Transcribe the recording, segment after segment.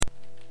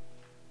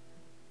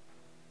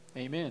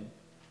Amen.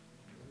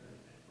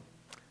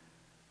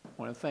 I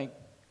want to thank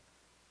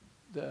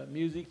the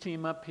music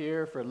team up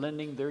here for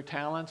lending their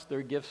talents,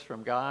 their gifts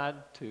from God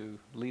to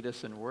lead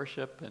us in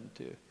worship and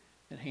to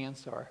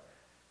enhance our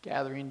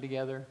gathering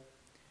together.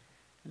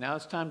 And now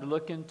it's time to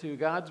look into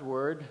God's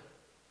Word.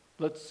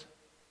 Let's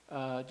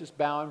just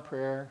bow in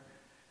prayer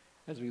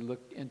as we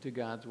look into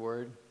God's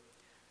Word.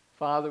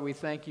 Father, we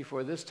thank you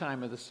for this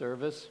time of the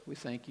service. We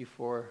thank you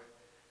for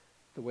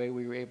the way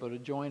we were able to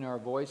join our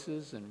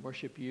voices and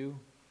worship you.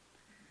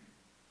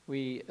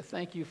 We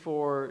thank you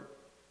for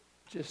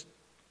just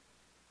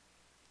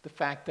the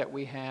fact that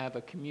we have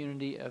a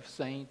community of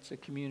saints, a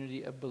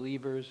community of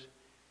believers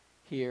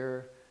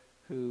here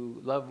who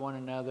love one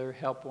another,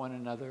 help one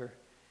another,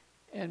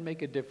 and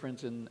make a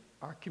difference in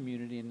our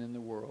community and in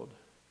the world.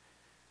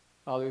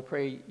 Father, we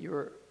pray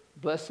your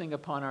blessing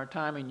upon our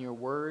time in your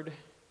word,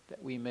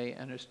 that we may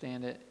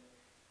understand it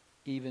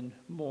even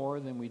more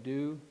than we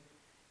do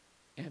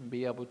and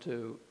be able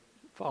to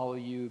follow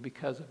you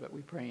because of it.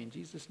 We pray in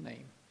Jesus'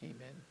 name.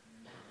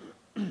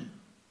 Amen.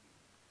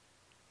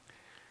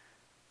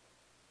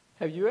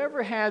 Have you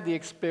ever had the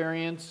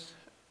experience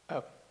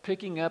of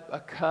picking up a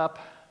cup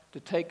to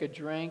take a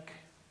drink,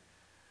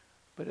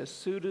 but as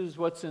soon as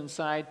what's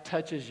inside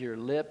touches your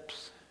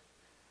lips,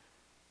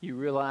 you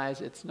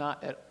realize it's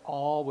not at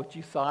all what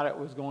you thought it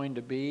was going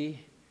to be,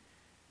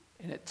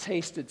 and it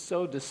tasted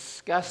so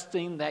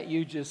disgusting that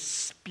you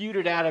just spewed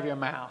it out of your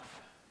mouth?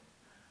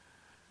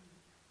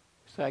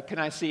 So, can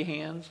I see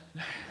hands?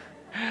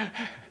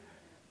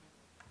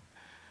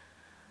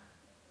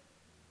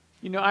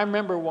 You know, I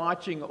remember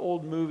watching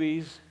old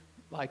movies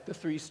like The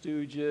Three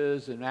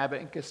Stooges and Abbott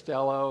and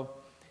Costello.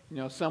 You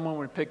know, someone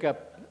would pick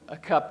up a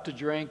cup to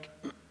drink,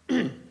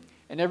 and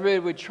everybody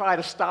would try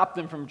to stop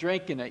them from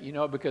drinking it, you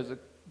know, because it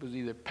was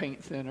either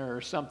paint thinner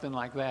or something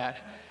like that.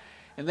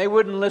 And they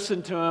wouldn't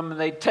listen to them, and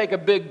they'd take a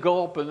big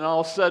gulp, and all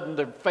of a sudden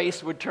their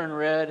face would turn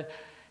red,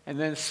 and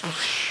then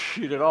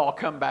it'd all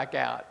come back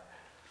out.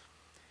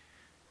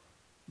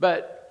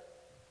 But,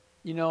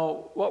 you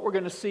know, what we're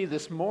going to see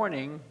this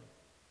morning,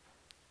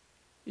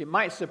 it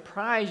might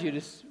surprise you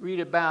to read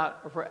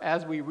about,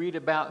 as we read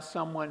about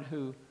someone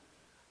who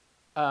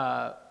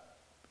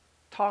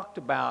talked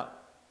about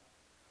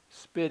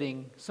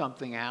spitting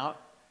something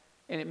out,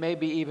 and it may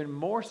be even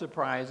more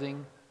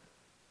surprising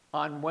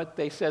on what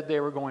they said they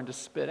were going to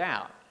spit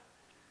out.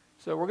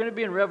 So we're going to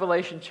be in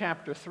Revelation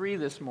chapter 3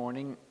 this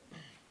morning.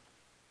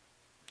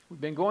 We've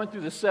been going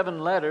through the 7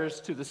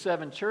 letters to the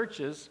 7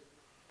 churches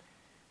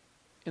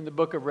in the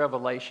book of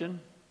Revelation.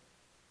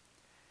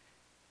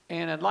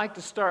 And I'd like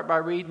to start by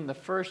reading the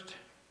first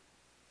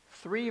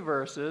 3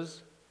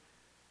 verses.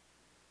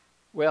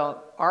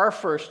 Well, our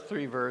first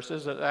 3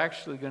 verses are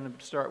actually going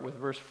to start with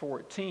verse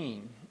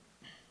 14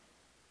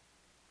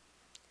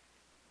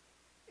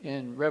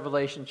 in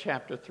Revelation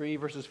chapter 3,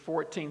 verses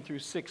 14 through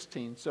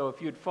 16. So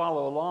if you'd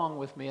follow along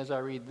with me as I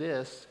read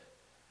this.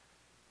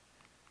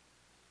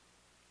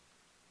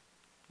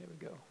 There we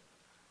go.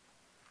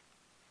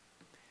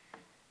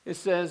 It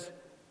says,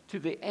 "To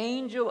the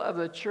angel of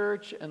the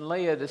church in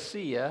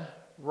Laodicea,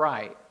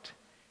 write."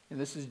 And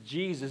this is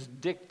Jesus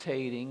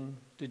dictating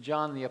to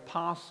John the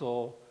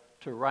Apostle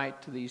to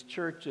write to these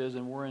churches,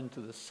 and we're into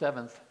the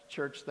 7th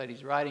church that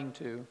he's writing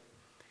to.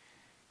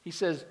 He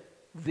says,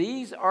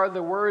 "These are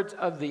the words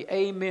of the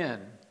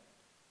Amen,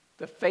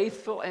 the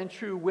faithful and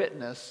true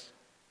witness,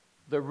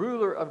 the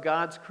ruler of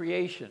God's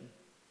creation."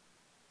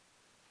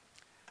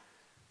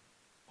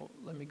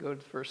 Let me go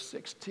to verse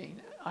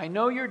 16. "I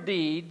know your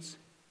deeds,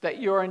 that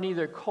you are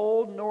neither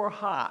cold nor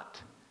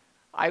hot.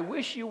 I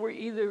wish you were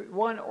either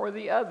one or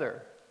the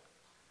other.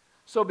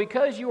 So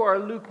because you are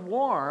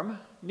lukewarm,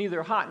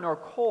 neither hot nor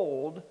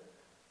cold,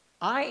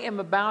 I am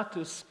about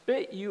to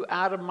spit you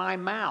out of my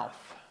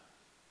mouth."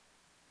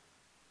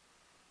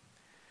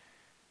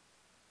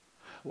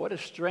 What a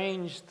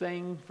strange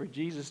thing for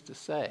Jesus to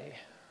say.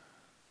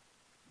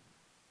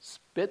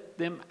 Spit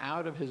them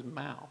out of his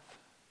mouth.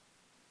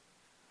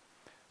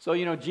 So,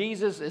 you know,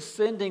 Jesus is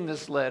sending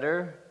this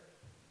letter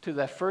to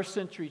the first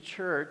century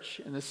church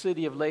in the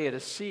city of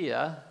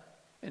Laodicea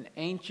in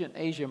ancient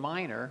Asia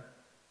Minor.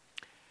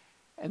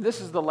 And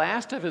this is the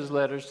last of his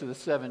letters to the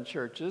 7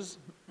 churches.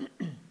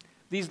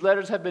 These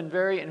letters have been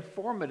very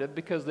informative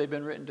because they've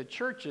been written to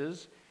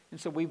churches, and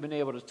so we've been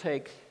able to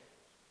take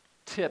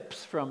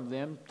tips from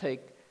them,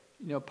 take,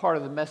 you know, part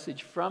of the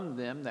message from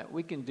them that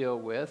we can deal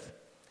with.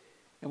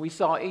 And we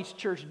saw each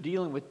church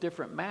dealing with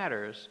different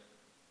matters.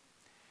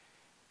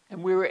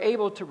 And we were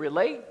able to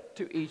relate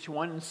to each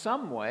one in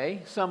some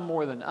way, some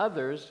more than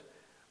others.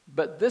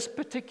 But this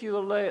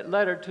particular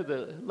letter to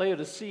the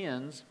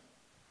Laodiceans,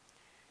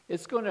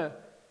 it's going to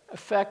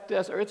affect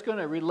us, or it's going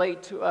to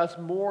relate to us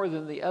more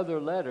than the other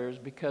letters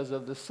because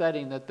of the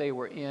setting that they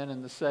were in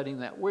and the setting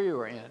that we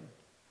were in.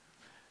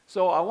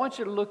 So I want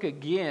you to look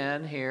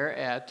again here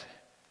at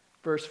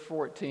verse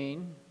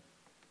 14.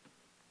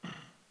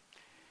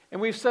 And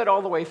we've said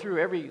all the way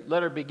through, every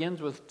letter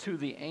begins with "to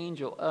the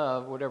angel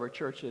of," whatever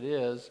church it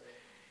is.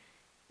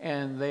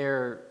 And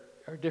they're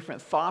are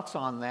different thoughts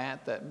on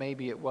that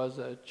maybe it was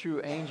a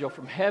true angel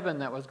from heaven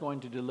that was going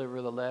to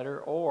deliver the letter,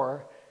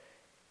 or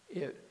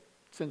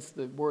since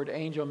the word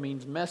angel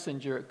means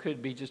messenger, it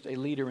could be just a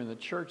leader in the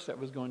church that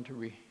was going to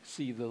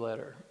receive the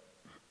letter.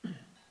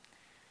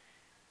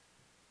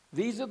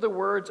 These are the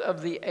words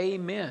of the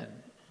Amen.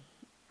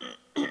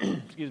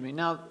 Excuse me.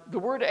 Now, the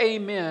word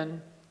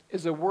Amen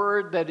is a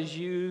word that is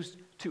used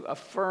to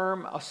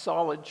affirm a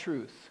solid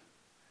truth.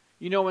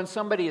 You know, when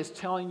somebody is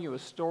telling you a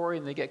story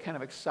and they get kind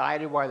of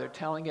excited while they're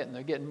telling it and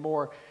they're getting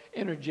more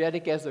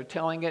energetic as they're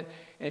telling it,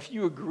 and if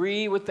you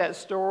agree with that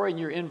story and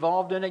you're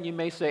involved in it, you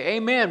may say,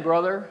 "Amen,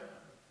 brother,"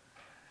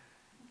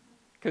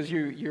 because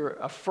you're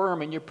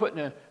affirming, you're putting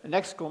an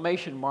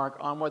exclamation mark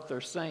on what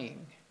they're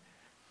saying.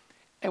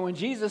 And when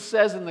Jesus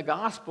says in the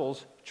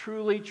Gospels,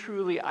 "Truly,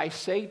 truly, I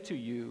say to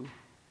you,"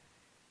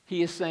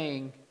 he is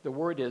saying, the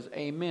word is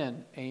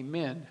amen,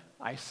 amen,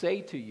 I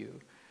say to you,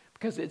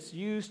 because it's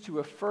used to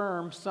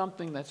affirm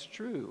something that's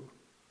true.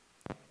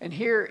 And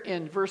here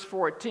in verse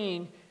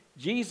 14,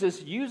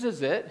 Jesus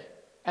uses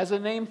it as a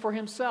name for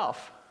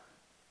himself.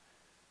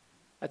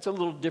 That's a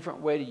little different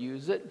way to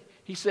use it.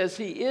 He says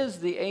he is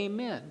the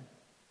Amen.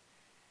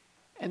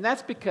 And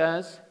that's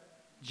because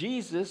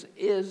Jesus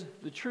is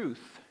the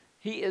truth.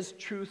 He is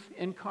truth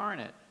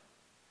incarnate.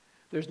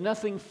 There's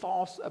nothing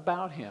false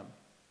about him.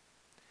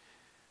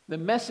 The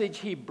message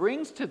he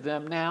brings to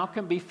them now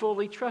can be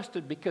fully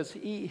trusted because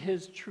he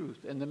is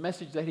truth. And the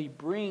message that he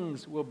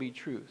brings will be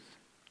truth.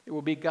 It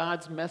will be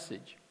God's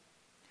message.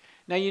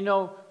 Now, you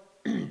know,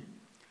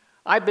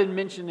 I've been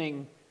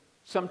mentioning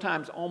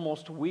sometimes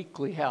almost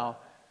weekly how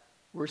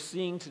we're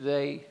seeing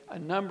today a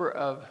number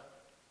of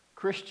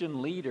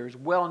Christian leaders,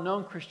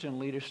 well-known Christian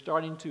leaders,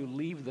 starting to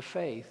leave the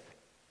faith.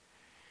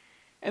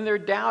 And they're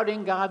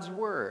doubting God's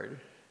word.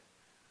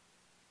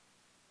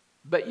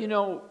 But you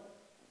know,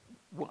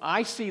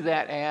 I see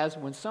that as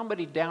when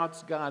somebody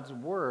doubts God's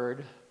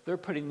word, they're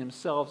putting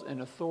themselves in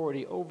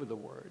authority over the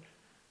word.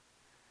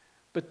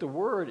 But the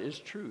word is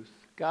truth.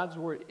 God's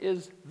word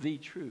is the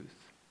truth.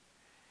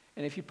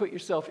 And if you put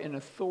yourself in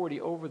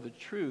authority over the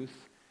truth,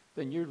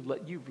 then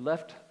you've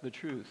left the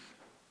truth.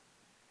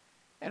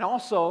 And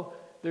also,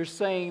 they're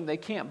saying they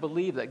can't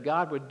believe that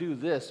God would do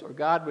this or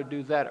God would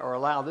do that or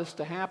allow this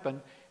to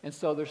happen. And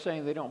so they're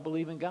saying they don't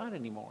believe in God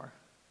anymore.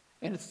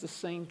 And it's the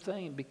same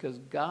thing because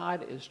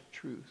God is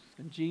truth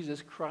and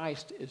Jesus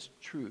Christ is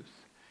truth.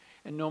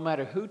 And no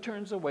matter who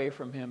turns away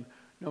from him,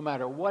 no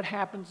matter what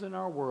happens in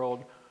our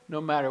world,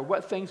 no matter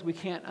what things we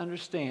can't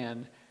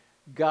understand,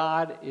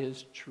 God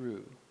is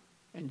true.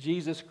 And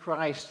Jesus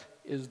Christ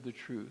is the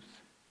truth.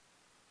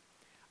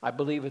 I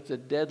believe it's a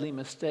deadly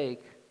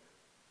mistake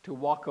to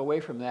walk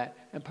away from that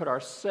and put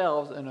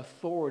ourselves in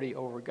authority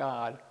over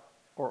God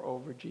or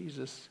over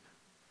Jesus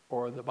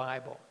or the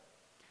Bible.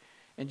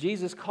 And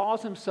Jesus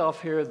calls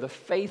himself here the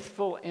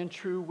faithful and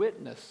true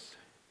witness.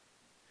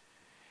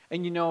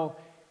 And you know,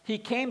 he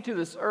came to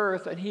this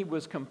earth and he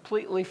was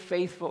completely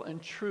faithful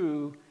and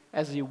true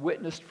as he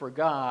witnessed for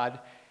God,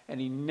 and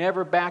he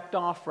never backed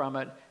off from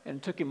it, and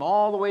it took him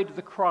all the way to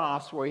the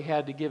cross where he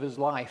had to give his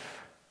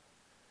life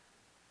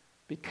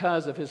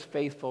because of his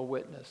faithful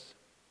witness.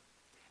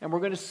 And we're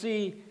going to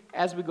see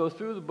as we go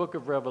through the book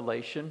of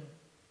Revelation,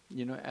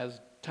 you know, as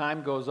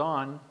time goes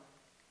on,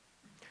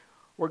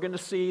 we're going to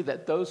see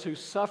that those who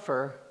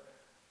suffer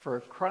for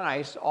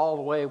Christ all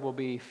the way will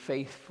be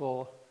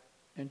faithful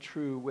and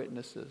true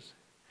witnesses.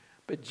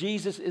 But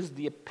Jesus is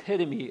the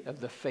epitome of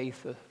the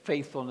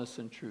faithfulness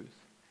and truth.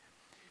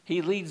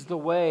 He leads the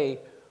way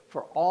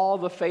for all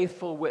the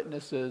faithful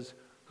witnesses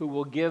who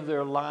will give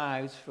their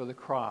lives for the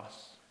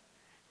cross.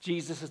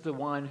 Jesus is the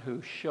one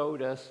who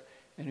showed us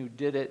and who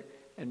did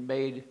it and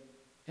made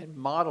and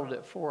modeled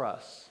it for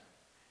us.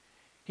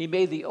 He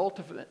made the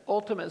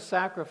ultimate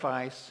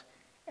sacrifice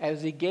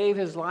as he gave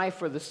his life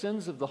for the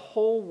sins of the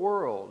whole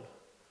world,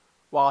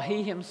 while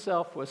he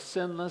himself was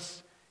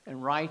sinless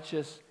and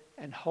righteous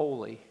and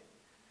holy.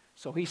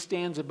 So he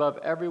stands above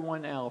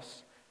everyone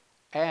else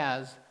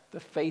as the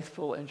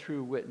faithful and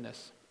true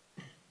witness.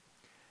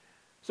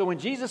 So when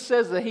Jesus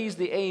says that he's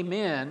the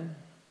Amen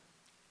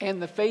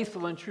and the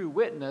faithful and true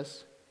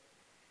witness,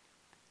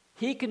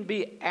 he can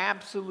be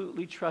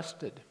absolutely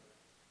trusted.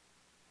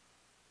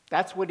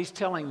 That's what he's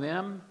telling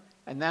them,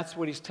 and that's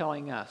what he's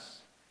telling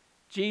us.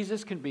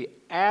 Jesus can be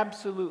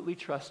absolutely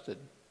trusted.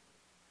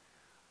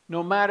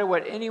 No matter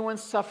what anyone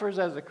suffers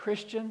as a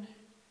Christian,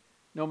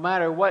 no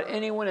matter what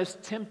anyone is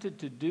tempted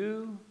to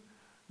do,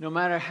 no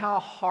matter how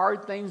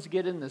hard things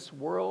get in this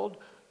world,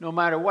 no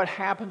matter what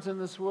happens in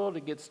this world,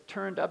 it gets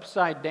turned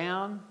upside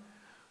down,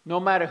 no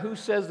matter who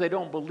says they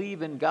don't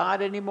believe in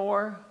God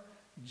anymore,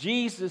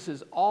 Jesus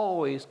is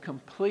always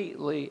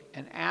completely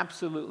and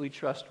absolutely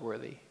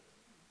trustworthy.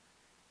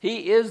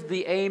 He is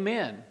the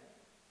Amen.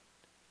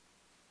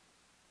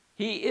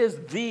 He is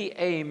the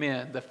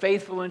Amen, the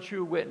faithful and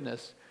true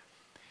witness.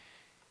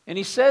 And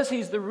he says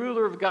he's the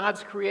ruler of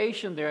God's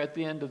creation there at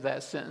the end of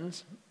that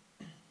sentence.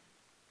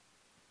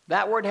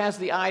 That word has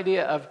the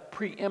idea of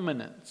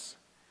preeminence.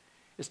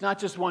 It's not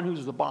just one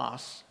who's the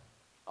boss,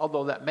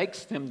 although that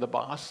makes him the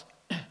boss.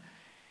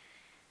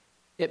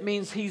 It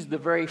means he's the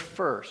very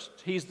first.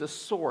 He's the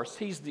source.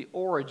 He's the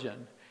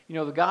origin. You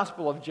know, the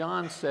Gospel of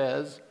John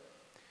says,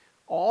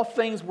 all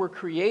things were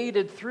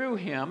created through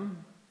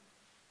him.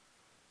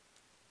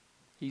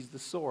 He's the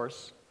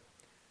source.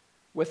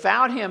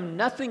 Without him,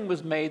 nothing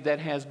was made that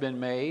has been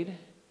made.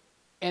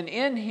 And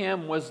in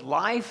him was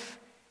life,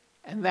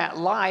 and that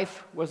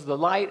life was the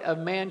light of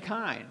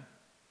mankind.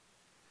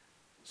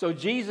 So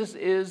Jesus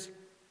is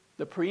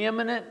the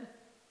preeminent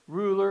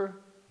ruler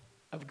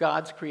of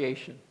God's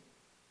creation.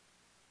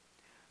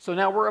 So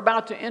now we're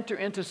about to enter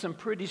into some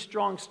pretty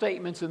strong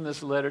statements in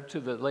this letter to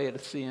the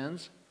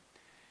Laodiceans.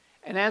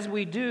 And as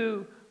we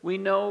do, we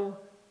know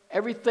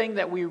everything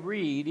that we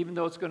read, even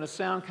though it's going to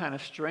sound kind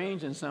of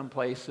strange in some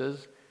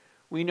places,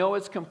 we know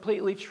it's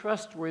completely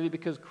trustworthy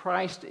because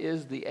Christ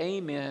is the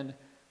Amen,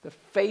 the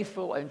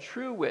faithful and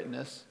true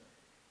witness,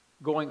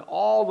 going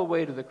all the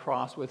way to the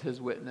cross with his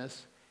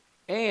witness,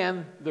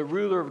 and the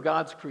ruler of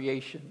God's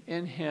creation.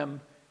 In him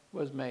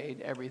was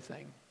made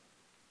everything.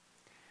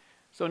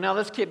 So now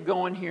let's keep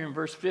going here in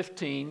verse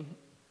 15.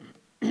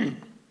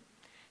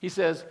 He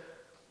says,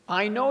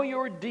 I know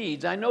your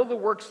deeds. I know the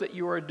works that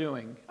you are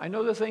doing. I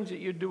know the things that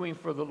you're doing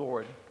for the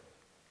Lord.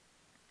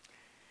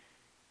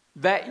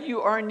 That you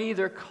are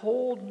neither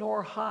cold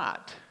nor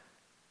hot.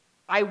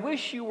 I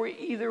wish you were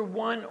either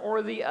one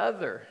or the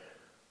other.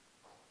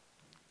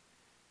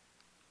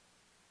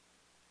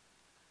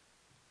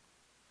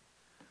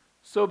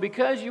 So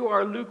because you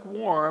are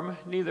lukewarm,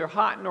 neither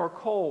hot nor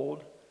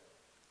cold,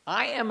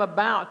 I am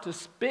about to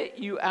spit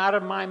you out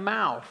of my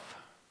mouth.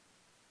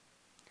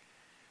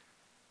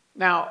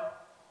 Now,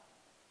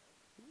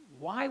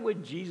 why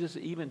would Jesus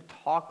even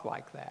talk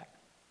like that?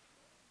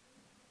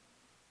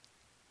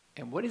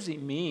 And what does he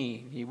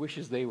mean? He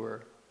wishes they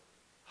were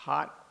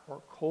hot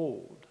or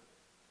cold.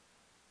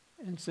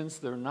 And since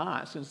they're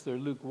not, since they're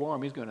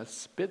lukewarm, he's going to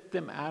spit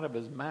them out of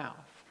his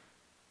mouth.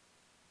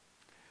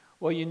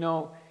 Well, you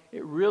know,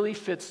 it really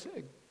fits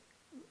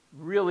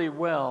really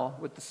well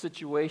with the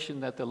situation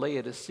that the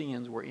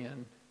Laodiceans were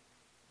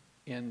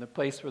in the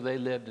place where they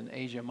lived in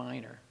Asia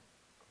Minor.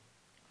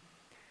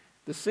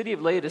 The city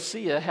of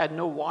Laodicea had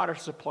no water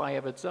supply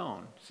of its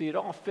own. See, it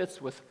all fits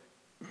with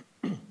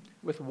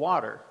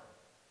water.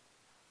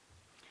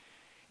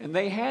 And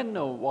they had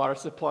no water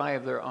supply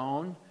of their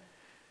own.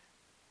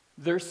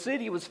 Their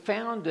city was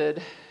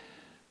founded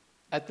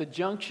at the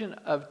junction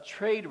of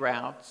trade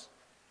routes,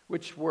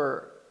 which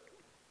were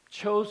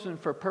chosen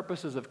for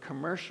purposes of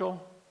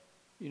commercial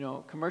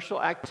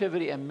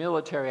activity and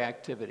military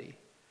activity,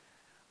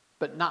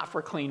 but not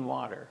for clean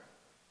water.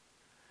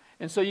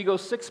 And so you go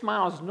 6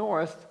 miles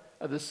north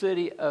of the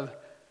city of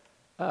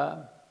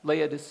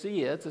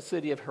Laodicea, it's a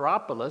city of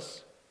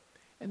Hierapolis,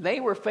 and they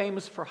were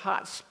famous for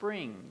hot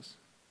springs.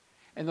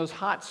 And those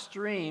hot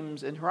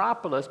streams in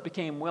Hierapolis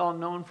became well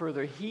known for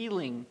their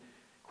healing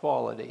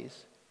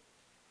qualities.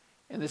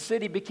 And the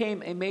city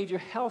became a major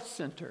health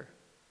center.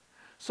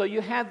 So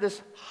you had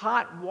this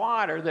hot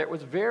water that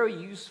was very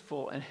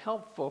useful and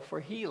helpful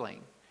for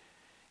healing.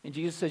 And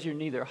Jesus says you're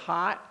neither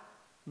hot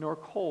nor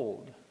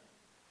cold.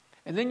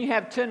 And then you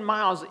have 10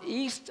 miles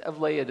east of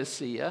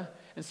Laodicea.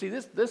 And see,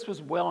 this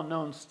was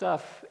well-known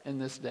stuff in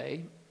this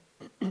day.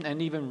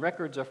 And even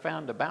records are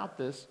found about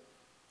this.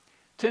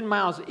 10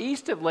 miles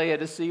east of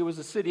Laodicea was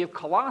the city of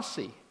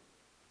Colossae.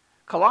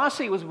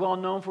 Colossae was well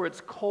known for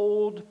its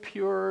cold,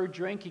 pure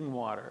drinking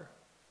water.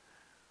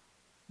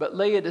 But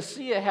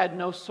Laodicea had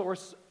no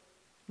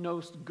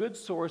good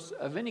source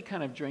of any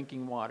kind of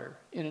drinking water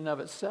in and of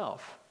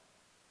itself.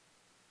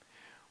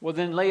 Well,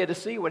 then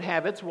Laodicea would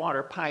have its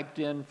water piped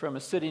in from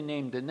a city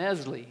named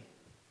Denezli,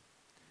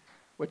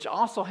 which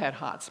also had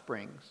hot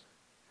springs.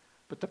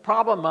 But the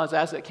problem was,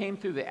 as it came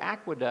through the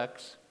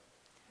aqueducts,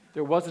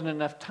 there wasn't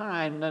enough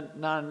time,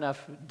 not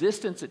enough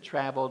distance it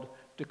traveled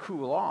to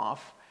cool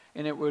off,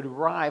 and it would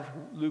arrive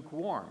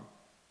lukewarm.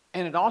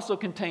 And it also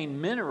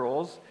contained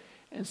minerals,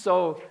 and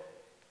so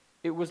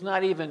it was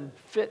not even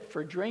fit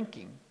for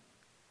drinking.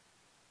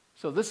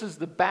 So this is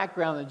the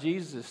background that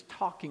Jesus is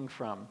talking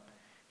from.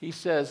 He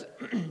says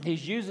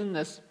he's using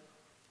this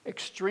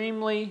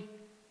extremely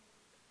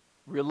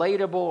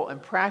relatable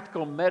and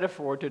practical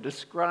metaphor to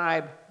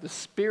describe the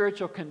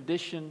spiritual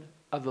condition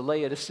of the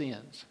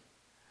Laodiceans.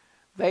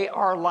 They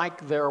are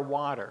like their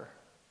water.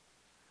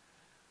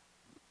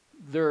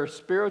 Their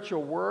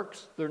spiritual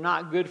works, they're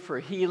not good for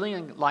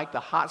healing like the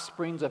hot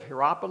springs of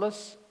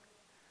Hierapolis.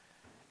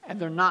 And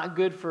they're not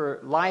good for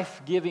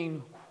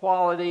life-giving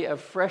quality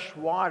of fresh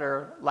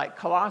water like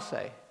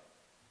Colossae.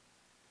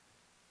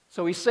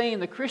 So he's saying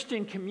the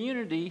Christian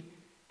community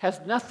has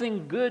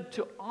nothing good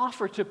to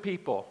offer to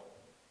people.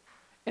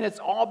 And it's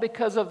all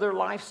because of their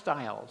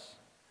lifestyles.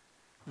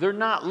 They're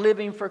not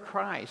living for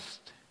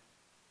Christ.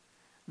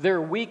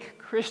 They're weak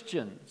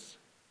Christians.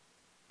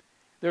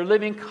 They're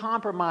living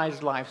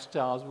compromised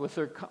lifestyles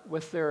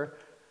with their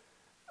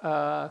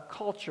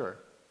culture.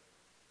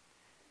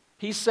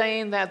 He's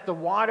saying that the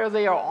water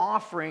they are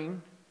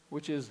offering,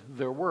 which is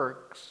their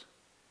works,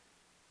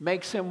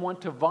 makes him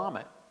want to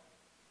vomit.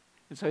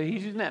 And so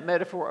he's using that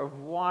metaphor of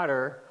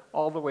water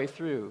all the way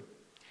through.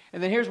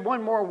 And then here's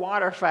one more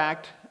water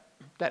fact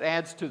that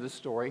adds to the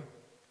story.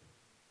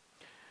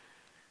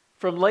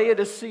 From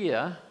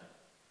Laodicea,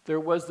 there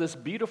was this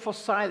beautiful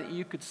sight that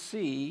you could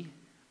see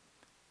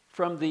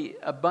from the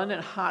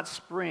abundant hot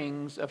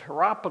springs of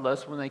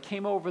Hierapolis when they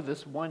came over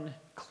this one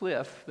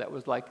cliff that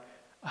was like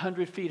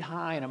 100 feet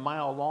high and a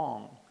mile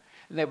long.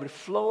 And they would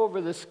flow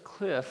over this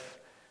cliff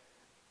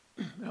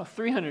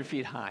 300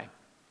 feet high.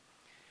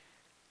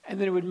 And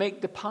then it would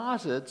make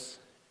deposits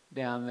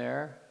down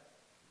there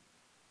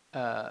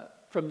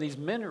from these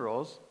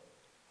minerals,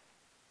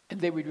 and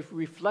they would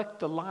reflect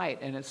the light,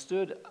 and it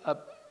stood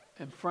up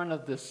in front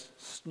of this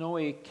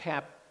snowy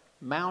capped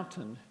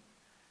mountain,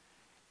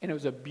 and it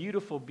was a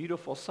beautiful,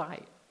 beautiful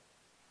sight.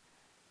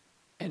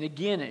 And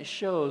again, it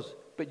shows,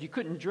 but you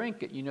couldn't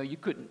drink it. You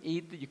couldn't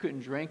eat it, you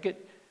couldn't drink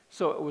it.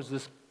 So it was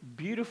this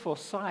beautiful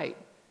sight,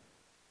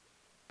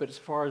 but as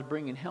far as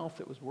bringing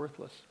health, it was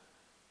worthless.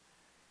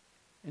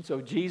 And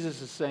so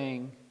Jesus is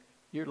saying,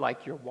 you're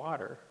like your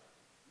water.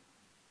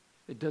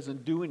 It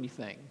doesn't do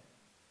anything.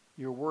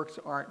 Your works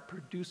aren't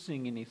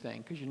producing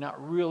anything because you're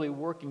not really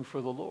working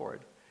for the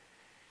Lord.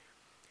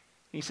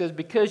 He says,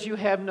 because you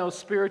have no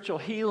spiritual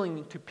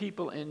healing to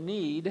people in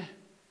need,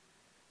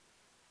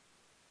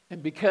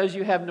 and because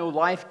you have no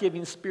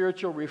life-giving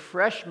spiritual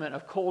refreshment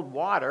of cold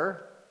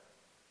water,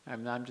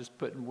 I'm just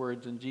putting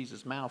words in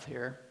Jesus' mouth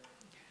here,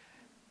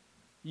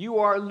 you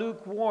are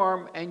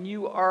lukewarm and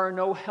you are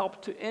no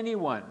help to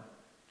anyone.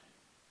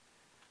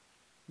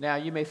 Now,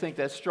 you may think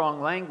that's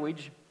strong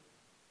language,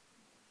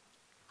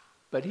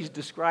 but he's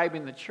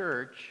describing the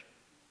church,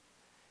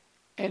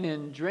 and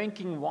in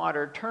drinking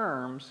water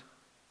terms,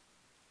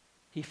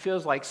 he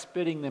feels like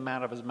spitting them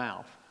out of his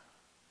mouth.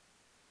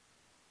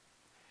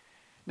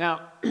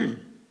 Now,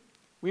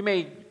 we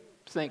may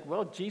think,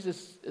 well,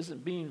 Jesus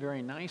isn't being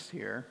very nice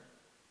here.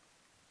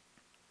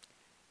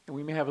 And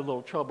we may have a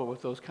little trouble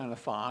with those kind of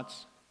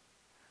thoughts.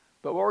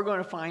 But what we're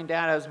going to find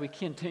out as we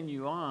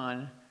continue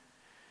on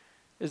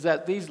is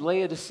that these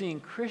Laodicean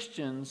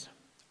Christians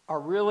are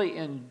really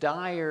in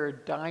dire,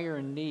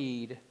 dire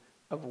need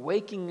of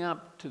waking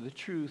up to the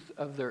truth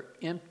of their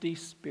empty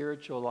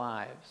spiritual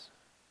lives.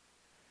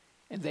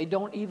 And they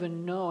don't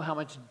even know how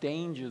much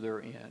danger they're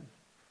in.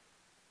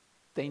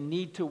 They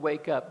need to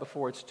wake up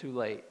before it's too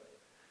late.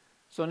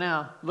 So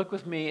now, look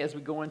with me as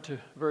we go into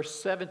verse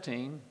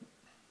 17.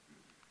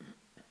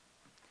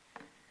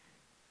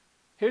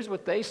 Here's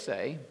what they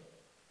say.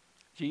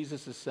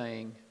 Jesus is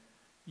saying,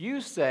 you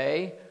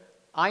say,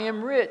 I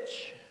am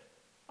rich.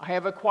 I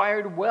have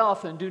acquired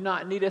wealth and do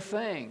not need a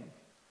thing.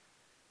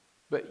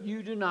 But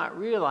you do not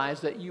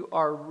realize that you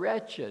are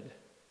wretched,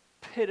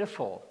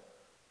 pitiful,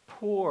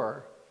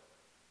 poor,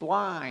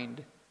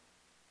 blind,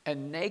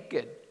 and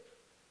naked.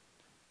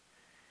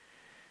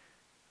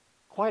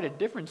 Quite a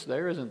difference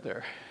there, isn't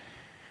there?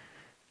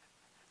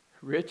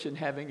 Rich and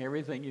having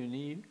everything you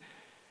need,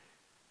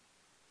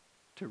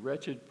 to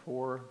wretched,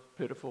 poor,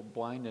 pitiful,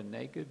 blind, and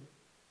naked.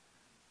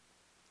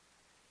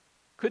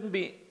 Couldn't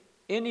be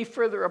any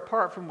further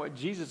apart from what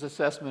Jesus'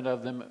 assessment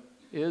of them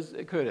is,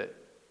 could it?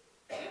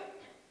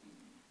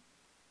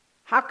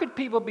 How could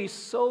people be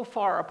so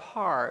far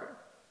apart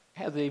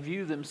as they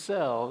view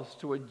themselves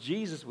to what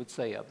Jesus would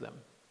say of them?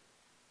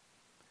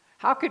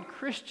 How could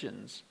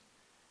Christians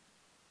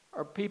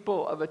or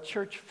people of a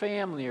church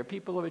family or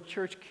people of a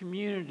church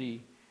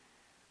community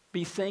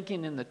be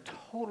thinking in the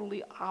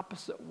totally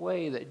opposite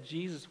way that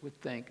Jesus would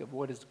think of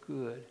what is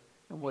good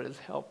and what is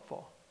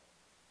helpful?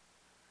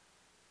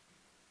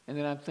 And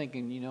then I'm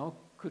thinking,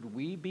 could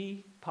we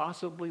be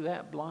possibly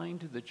that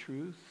blind to the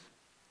truth,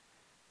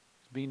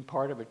 being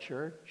part of a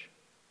church?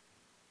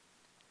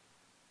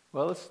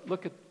 Well, let's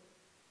look at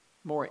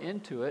more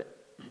into it.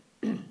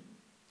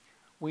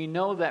 We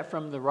know that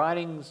from the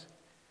writings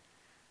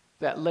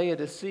that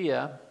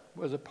Laodicea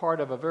was a part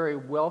of a very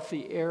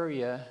wealthy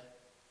area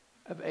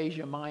of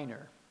Asia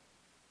Minor.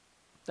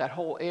 That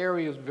whole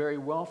area was very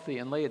wealthy,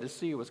 and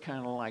Laodicea was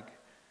kind of like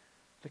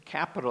the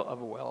capital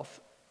of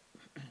wealth.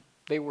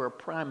 They were a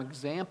prime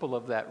example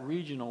of that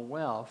regional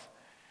wealth.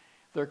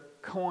 Their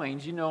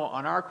coins,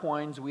 on our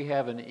coins we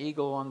have an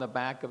eagle on the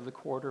back of the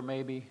quarter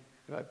maybe.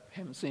 I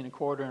haven't seen a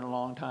quarter in a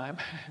long time.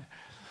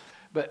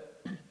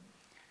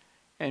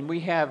 And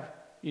we have,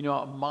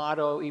 a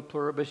motto, E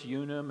pluribus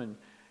unum,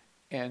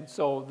 and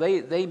so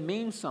they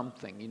mean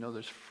something.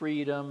 There's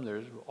freedom,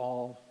 there's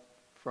all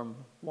from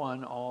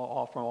one,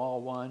 all from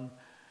all one.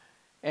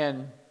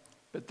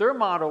 But their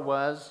motto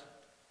was,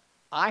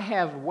 I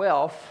have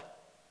wealth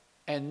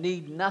and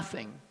need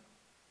nothing.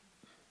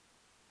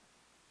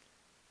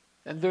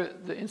 And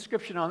the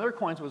inscription on their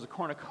coins was a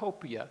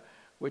cornucopia,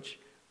 which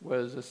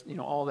was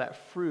all that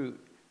fruit,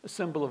 a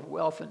symbol of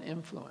wealth and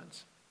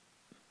influence.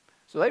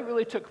 So they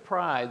really took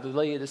pride, the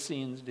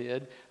Laodiceans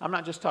did. I'm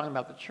not just talking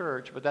about the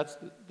church, but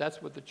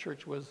that's what the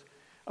church was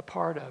a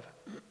part of.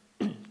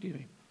 Excuse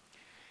me.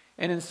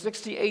 And in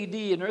 60 AD,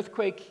 an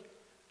earthquake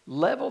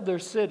leveled their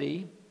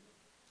city,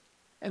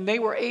 and they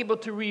were able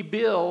to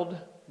rebuild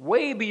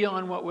way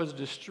beyond what was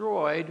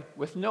destroyed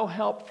with no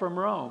help from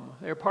Rome.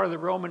 They were part of the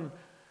Roman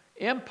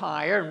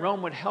Empire, and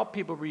Rome would help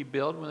people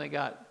rebuild when they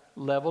got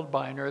leveled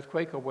by an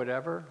earthquake or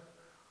whatever,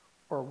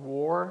 or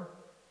war.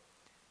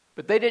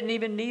 But they didn't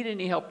even need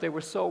any help. They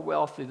were so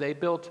wealthy. They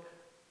built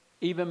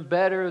even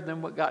better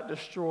than what got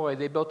destroyed.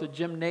 They built a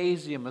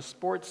gymnasium, a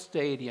sports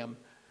stadium,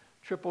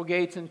 triple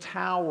gates and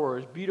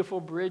towers, beautiful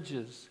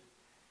bridges.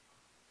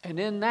 And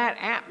in that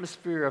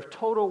atmosphere of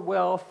total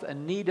wealth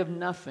and need of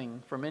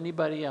nothing from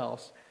anybody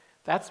else,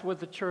 that's what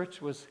the church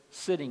was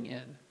sitting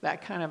in,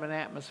 that kind of an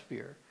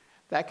atmosphere,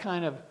 that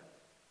kind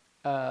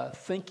of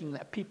thinking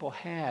that people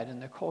had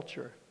in their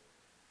culture.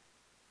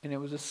 And it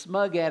was a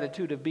smug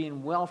attitude of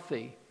being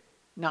wealthy,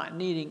 not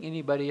needing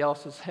anybody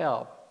else's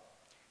help.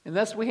 And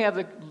thus we have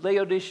the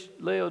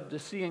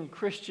Laodicean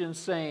Christians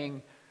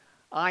saying,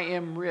 I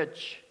am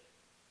rich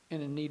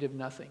and in need of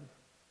nothing.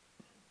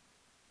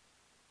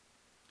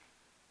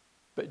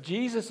 But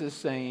Jesus is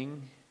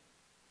saying,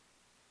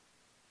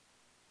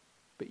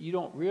 but you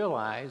don't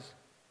realize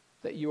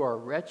that you are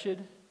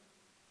wretched,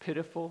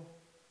 pitiful,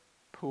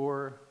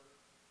 poor,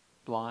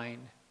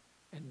 blind,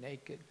 and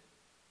naked.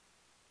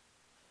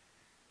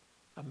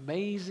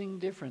 Amazing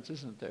difference,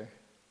 isn't there?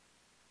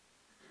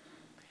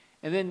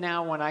 And then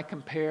now when I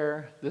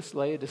compare this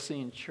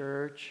Laodicean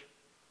church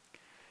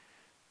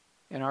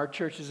and our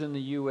churches in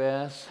the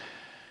U.S.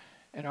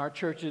 and our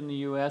church in the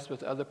U.S.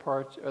 with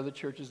other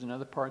churches in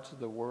other parts of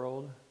the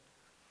world,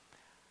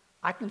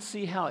 I can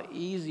see how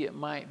easy it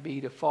might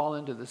be to fall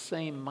into the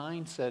same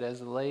mindset as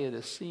the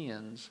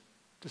Laodiceans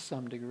to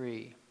some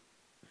degree.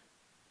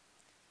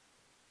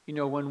 You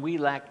know, when we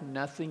lack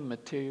nothing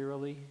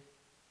materially,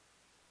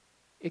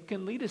 it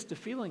can lead us to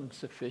feeling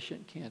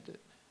sufficient, can't it?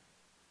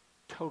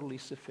 Totally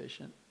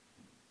sufficient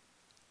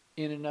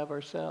in and of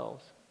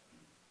ourselves.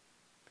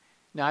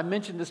 Now, I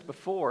mentioned this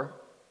before,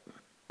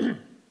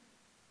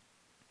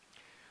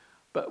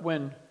 but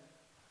when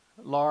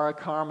Laura,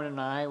 Carmen,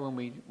 and I, when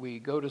we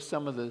go to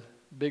some of the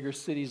bigger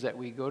cities that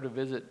we go to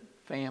visit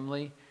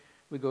family,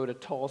 we go to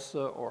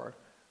Tulsa or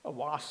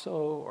Owasso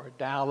or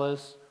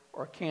Dallas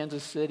or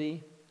Kansas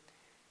City,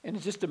 and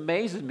it just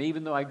amazes me,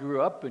 even though I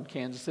grew up in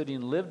Kansas City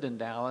and lived in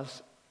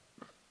Dallas,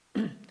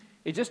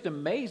 it just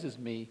amazes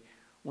me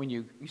when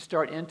you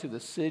start into the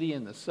city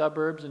and the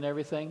suburbs and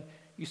everything,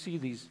 you see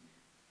these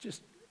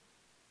just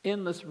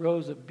endless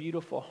rows of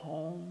beautiful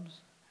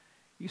homes.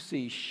 You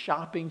see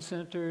shopping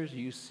centers,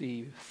 you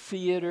see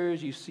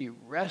theaters, you see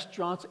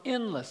restaurants,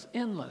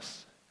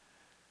 endless.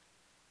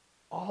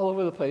 All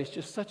over the place,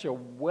 just such a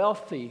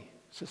wealthy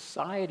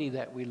society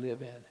that we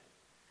live in.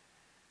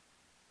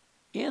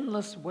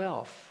 Endless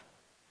wealth.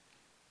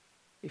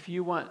 If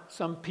you want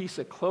some piece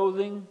of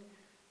clothing,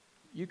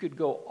 you could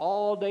go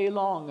all day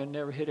long and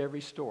never hit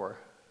every store.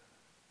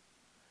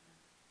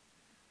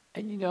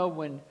 And you know,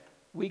 when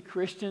we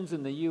Christians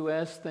in the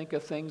U.S. think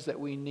of things that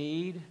we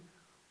need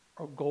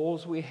or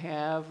goals we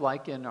have,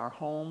 like in our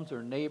homes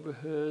or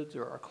neighborhoods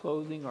or our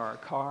clothing or our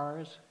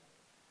cars,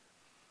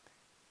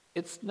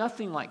 it's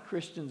nothing like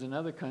Christians in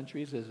other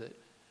countries, is it?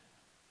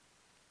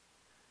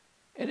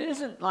 It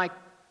isn't like,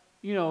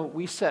 you know,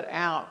 we set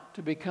out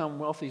to become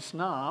wealthy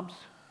snobs,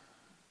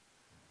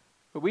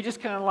 but we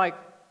just kind of like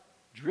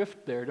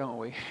drift there, don't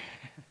we?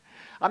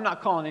 I'm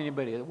not calling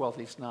anybody a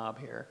wealthy snob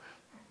here.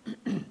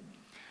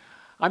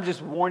 I'm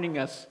just warning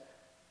us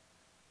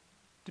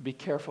to be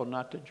careful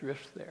not to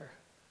drift there.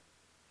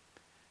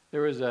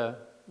 There was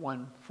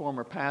one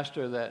former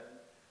pastor that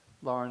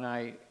Laura and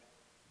I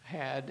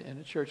had in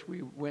a church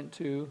we went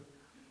to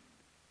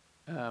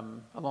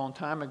a long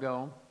time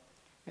ago,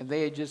 and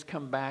they had just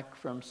come back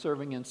from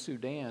serving in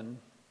Sudan.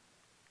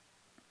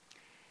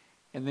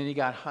 And then he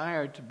got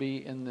hired to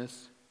be in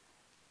this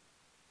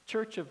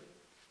church of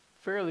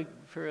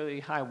fairly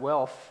high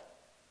wealth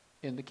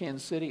in the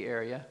Kansas City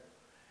area.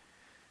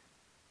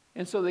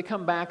 And so they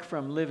come back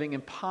from living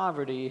in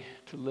poverty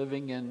to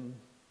living in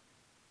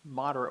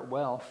moderate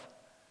wealth.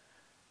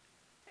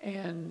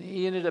 And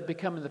he ended up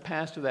becoming the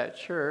pastor of that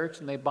church,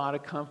 and they bought a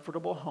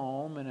comfortable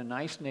home in a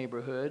nice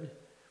neighborhood,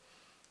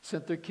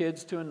 sent their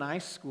kids to a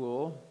nice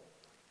school.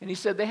 And he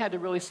said they had to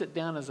really sit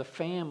down as a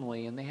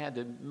family, and they had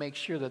to make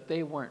sure that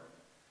they weren't,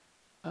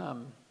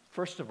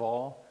 first of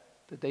all,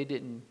 that they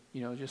didn't,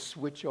 just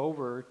switch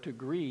over to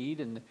greed.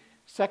 And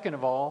second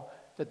of all,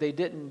 that they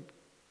didn't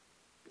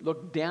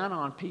look down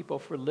on people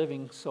for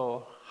living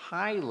so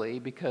highly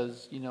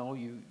because,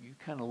 you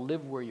kind of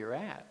live where you're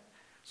at.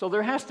 So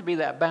there has to be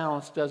that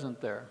balance,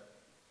 doesn't there?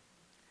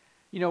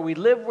 We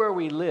live where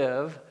we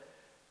live.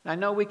 I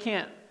know we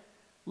can't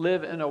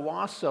live in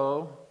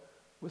Owasso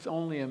with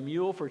only a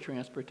mule for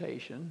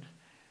transportation.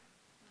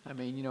 I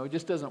mean, it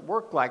just doesn't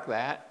work like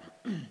that.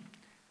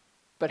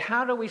 But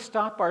how do we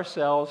stop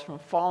ourselves from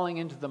falling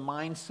into the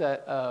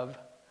mindset of,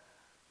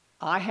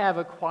 I have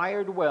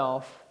acquired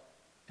wealth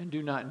and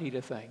do not need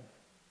a thing?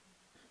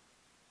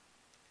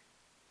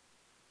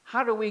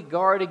 How do we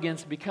guard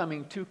against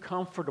becoming too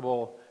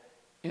comfortable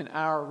in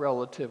our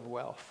relative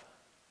wealth?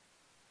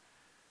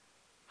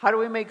 How do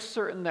we make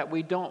certain that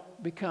we don't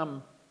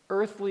become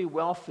earthly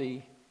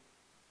wealthy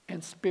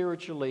and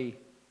spiritually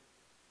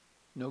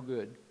no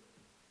good?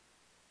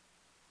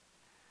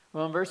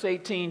 Well, in verse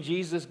 18,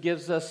 Jesus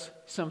gives us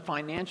some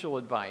financial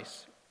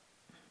advice.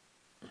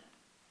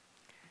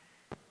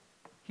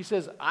 He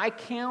says, I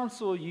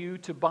counsel you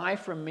to buy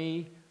from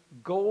me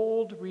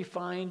gold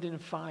refined in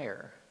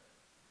fire,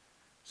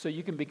 so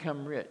you can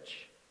become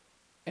rich,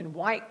 and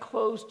white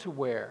clothes to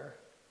wear,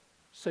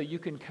 so you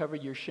can cover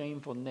your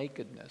shameful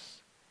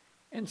nakedness,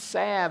 and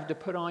salve to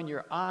put on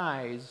your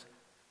eyes,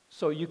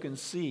 so you can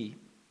see.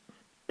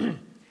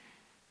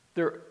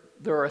 There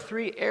are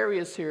three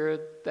areas here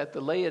that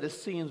the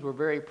Laodiceans were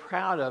very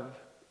proud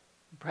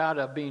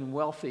of being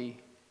wealthy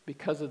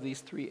because of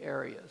these three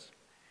areas.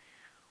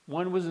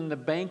 One was in the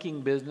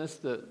banking business,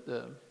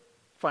 the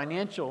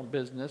financial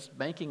business,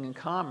 banking and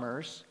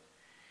commerce.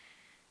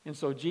 And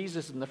so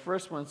Jesus in the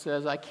first one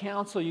says, I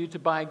counsel you to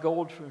buy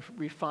gold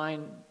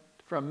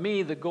from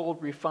me, the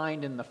gold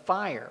refined in the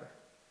fire.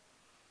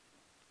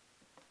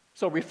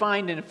 So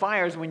refined in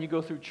fire is when you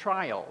go through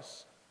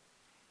trials.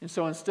 And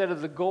so instead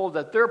of the gold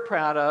that they're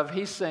proud of,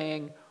 he's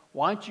saying,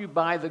 why don't you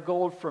buy the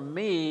gold from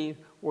me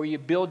where you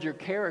build your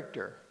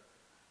character,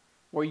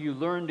 where you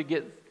learn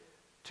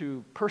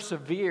to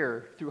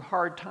persevere through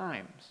hard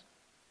times.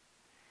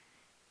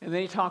 And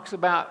then he talks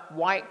about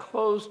white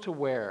clothes to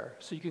wear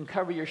so you can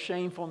cover your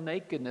shameful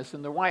nakedness.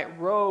 And the white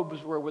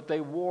robes were what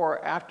they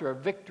wore after a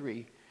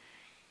victory.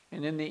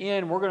 And in the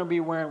end, we're going to be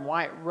wearing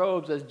white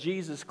robes as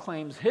Jesus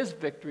claims his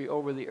victory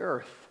over the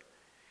earth.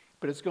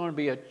 But it's going to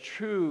be a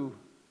true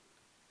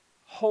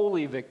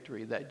holy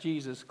victory that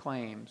Jesus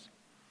claims.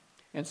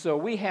 And so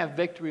we have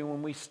victory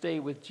when we stay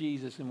with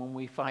Jesus and when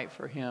we fight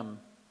for him.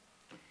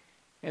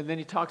 And then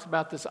he talks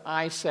about this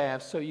eye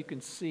salve so you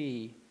can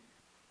see.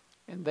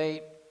 And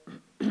they,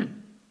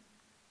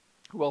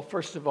 well,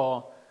 first of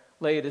all,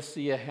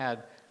 Laodicea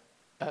had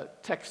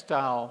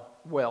textile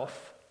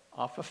wealth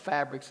off of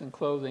fabrics and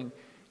clothing.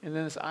 And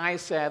then this eye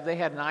salve, they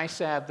had an eye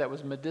salve that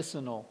was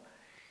medicinal.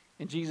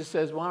 And Jesus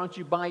says, why don't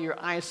you buy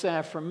your eye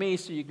salve from me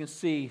so you can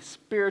see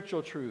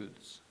spiritual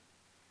truths?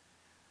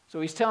 So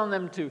he's telling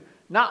them to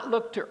not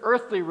look to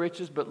earthly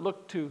riches, but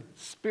look to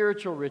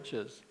spiritual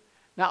riches.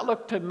 Not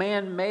look to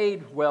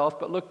man-made wealth,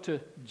 but look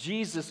to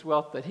Jesus'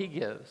 wealth that he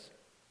gives.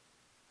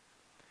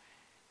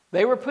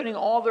 They were putting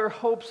all their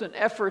hopes and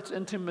efforts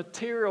into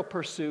material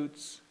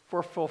pursuits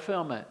for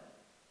fulfillment.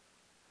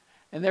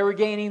 And they were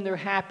gaining their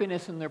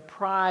happiness and their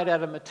pride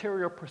out of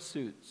material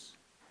pursuits.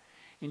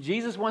 And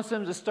Jesus wants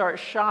them to start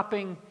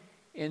shopping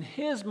in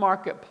his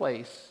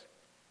marketplace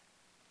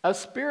of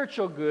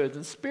spiritual goods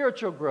and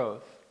spiritual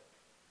growth.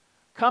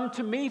 Come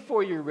to me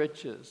for your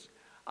riches.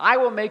 I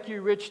will make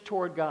you rich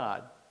toward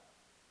God.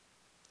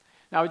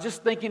 Now, I was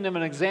just thinking of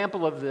an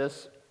example of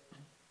this.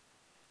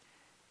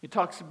 He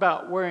talks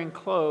about wearing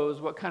clothes.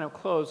 What kind of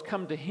clothes?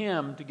 Come to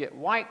him to get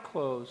white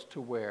clothes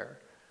to wear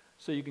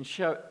so you can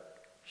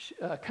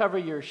cover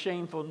your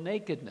shameful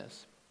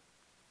nakedness.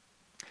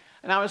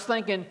 And I was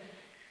thinking,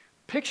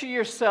 picture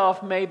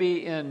yourself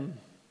maybe in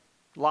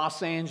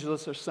Los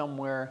Angeles or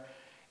somewhere,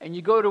 and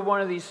you go to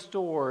one of these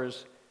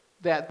stores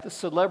that the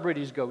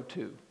celebrities go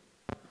to.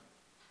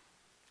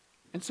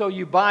 And so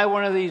you buy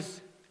one of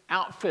these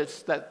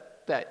outfits that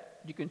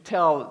you can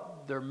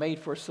tell they're made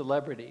for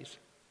celebrities.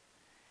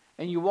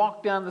 And you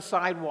walk down the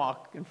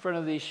sidewalk in front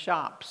of these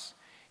shops,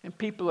 and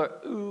people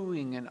are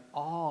oohing and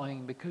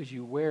awing because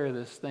you wear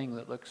this thing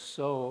that looks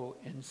so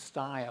in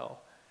style.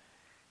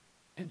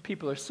 And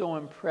people are so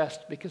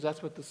impressed because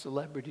that's what the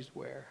celebrities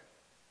wear.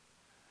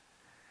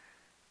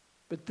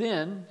 But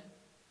then,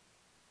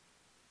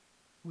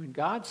 when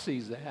God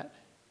sees that,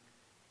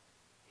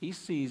 he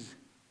sees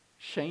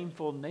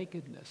shameful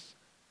nakedness.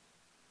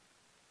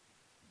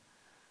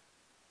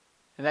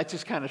 And that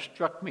just kind of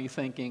struck me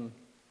thinking,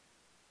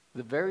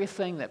 the very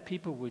thing that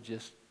people would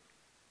just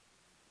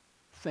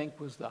think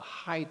was the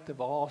height of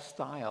all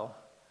style,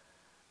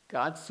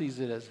 God sees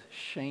it as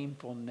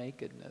shameful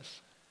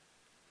nakedness.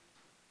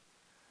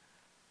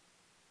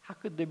 How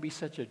could there be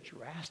such a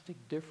drastic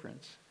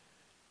difference?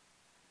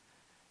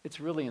 It's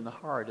really in the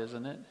heart,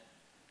 isn't it?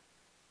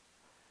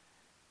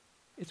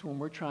 It's when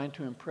we're trying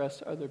to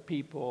impress other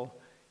people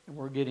and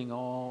we're putting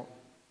all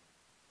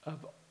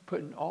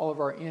of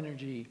our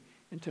energy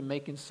into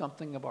making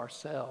something of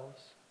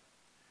ourselves.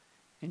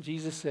 And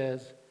Jesus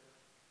says,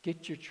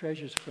 get your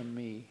treasures from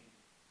me.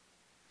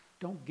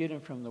 Don't get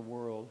them from the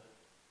world.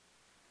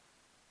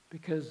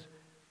 Because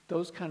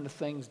those kind of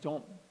things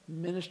don't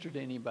minister to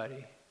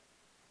anybody.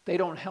 They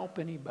don't help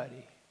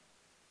anybody.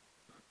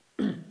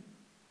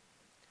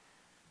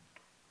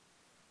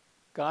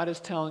 God is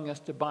telling us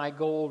to buy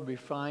gold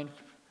refined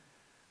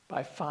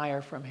by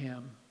fire from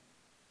him,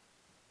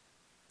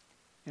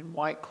 and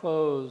white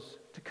clothes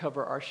to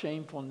cover our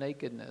shameful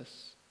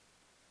nakedness,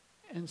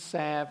 and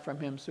salve from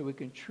him so we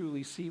can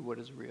truly see what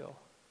is real.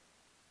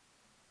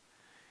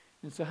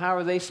 And so how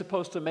are they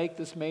supposed to make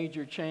this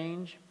major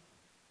change?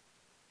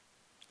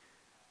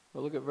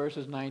 Well, look at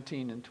verses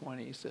 19 and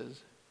 20. He says,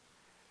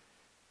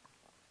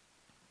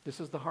 this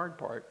is the hard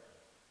part.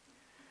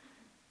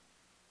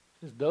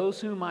 It says,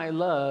 those whom I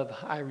love,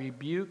 I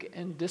rebuke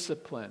and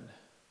discipline.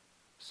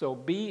 So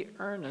be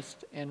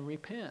earnest and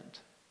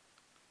repent.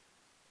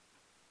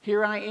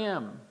 Here I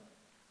am.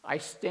 I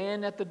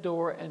stand at the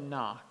door and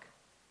knock.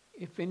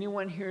 If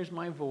anyone hears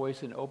my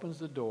voice and opens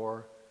the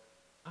door,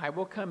 I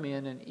will come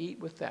in and eat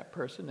with that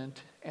person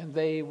and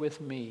they with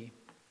me.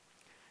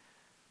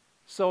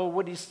 So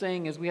what he's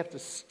saying is we have to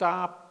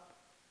stop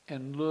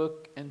and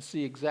look and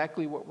see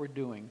exactly what we're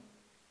doing.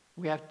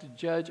 We have to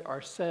judge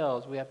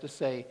ourselves. We have to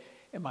say,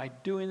 am I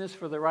doing this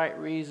for the right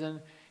reason?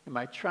 Am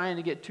I trying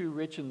to get too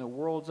rich in the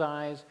world's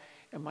eyes?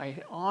 Am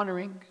I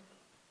honoring,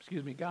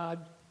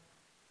 God?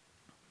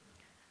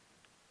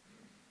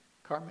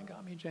 Carmen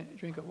got me a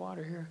drink of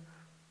water here.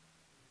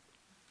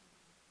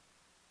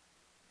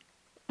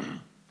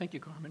 Thank you,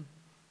 Carmen.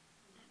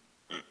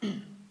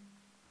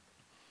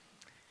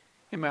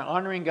 Am I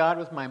honoring God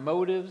with my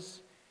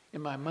motives?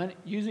 Am I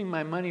using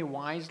my money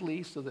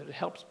wisely so that it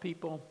helps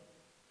people?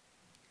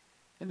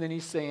 And then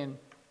he's saying,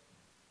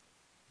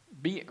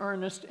 be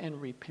earnest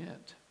and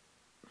repent.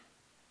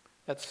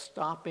 That's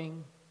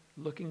stopping,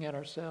 looking at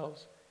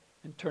ourselves,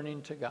 and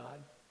turning to God.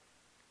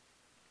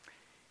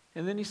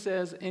 And then he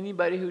says,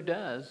 anybody who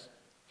does,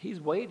 he's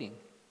waiting.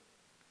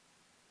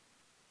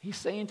 He's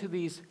saying to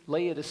these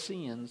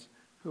Laodiceans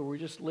who were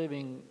just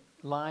living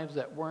lives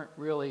that weren't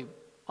really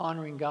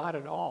honoring God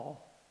at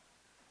all.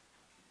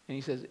 And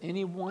he says,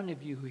 any one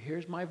of you who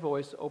hears my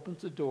voice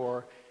opens the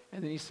door,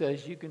 and then he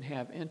says, you can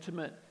have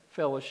intimate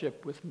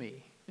fellowship with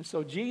me. And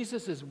so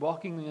Jesus is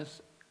welcoming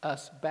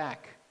us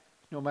back,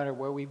 no matter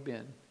where we've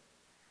been.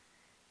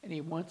 And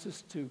he wants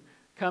us to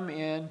come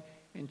in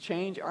and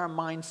change our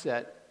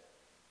mindset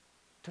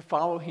to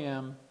follow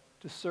him,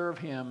 to serve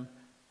him,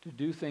 to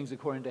do things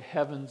according to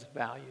heaven's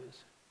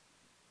values.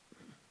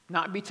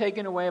 Not be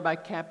taken away by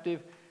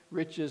captive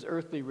riches,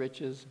 earthly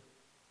riches,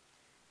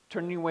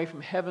 turning away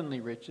from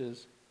heavenly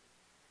riches.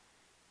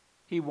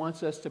 He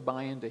wants us to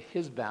buy into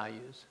his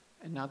values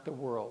and not the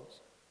world's.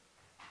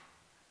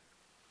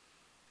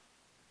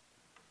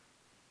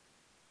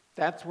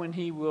 That's when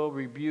he will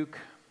rebuke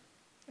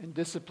and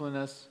discipline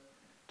us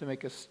to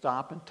make us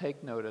stop and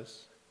take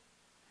notice.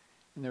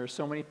 And there are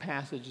so many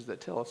passages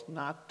that tell us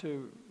not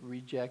to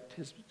reject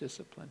his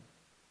discipline.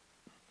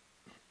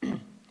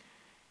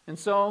 And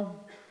so,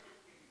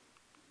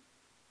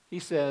 he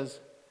says,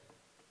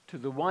 to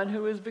the one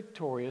who is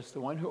victorious,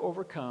 the one who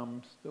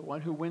overcomes, the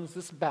one who wins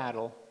this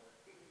battle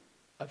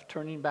of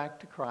turning back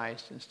to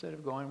Christ instead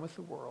of going with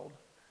the world,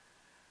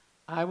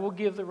 I will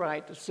give the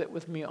right to sit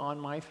with me on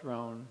my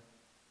throne,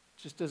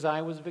 just as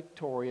I was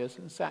victorious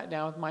and sat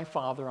down with my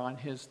Father on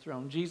his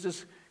throne.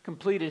 Jesus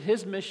completed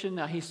his mission.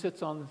 Now he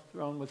sits on the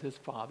throne with his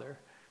Father.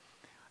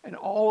 And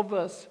all of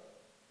us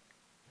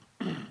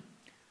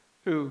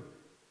who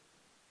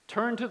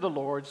turn to the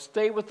Lord,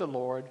 stay with the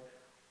Lord,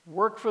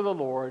 work for the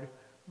Lord,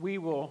 we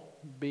will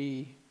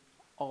be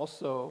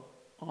also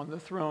on the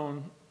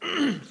throne,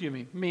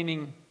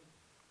 meaning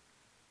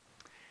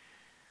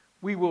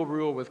we will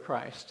rule with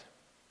Christ.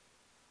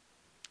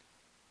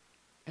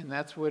 And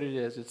that's what it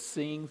is. It's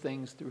seeing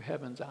things through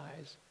heaven's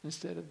eyes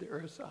instead of the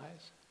earth's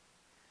eyes.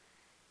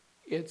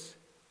 It's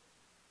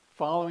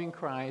following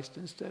Christ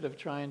instead of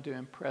trying to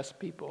impress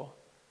people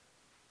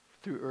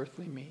through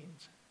earthly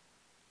means.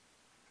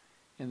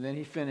 And then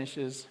he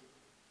finishes,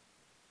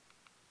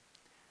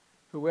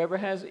 whoever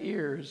has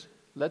ears,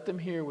 let them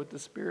hear what the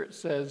Spirit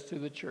says to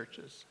the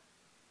churches.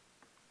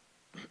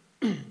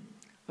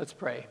 Let's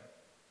pray.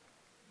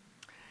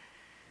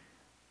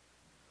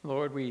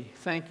 Lord, we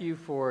thank you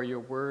for your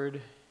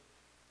word,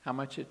 how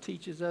much it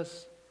teaches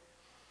us,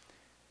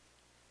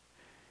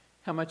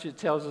 how much it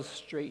tells us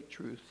straight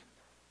truth.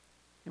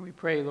 And we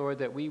pray, Lord,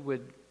 that we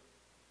would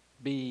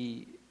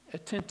be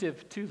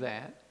attentive to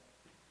that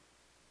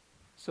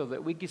so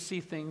that we could see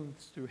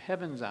things through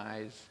heaven's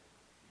eyes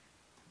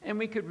and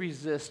we could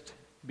resist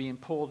being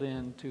pulled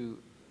into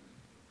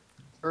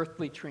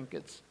earthly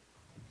trinkets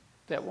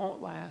that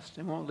won't last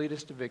and won't lead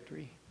us to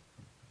victory.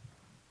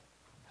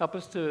 Help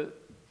us to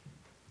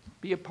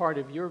be a part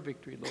of your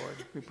victory, Lord.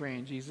 We pray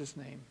in Jesus'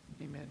 name.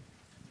 Amen.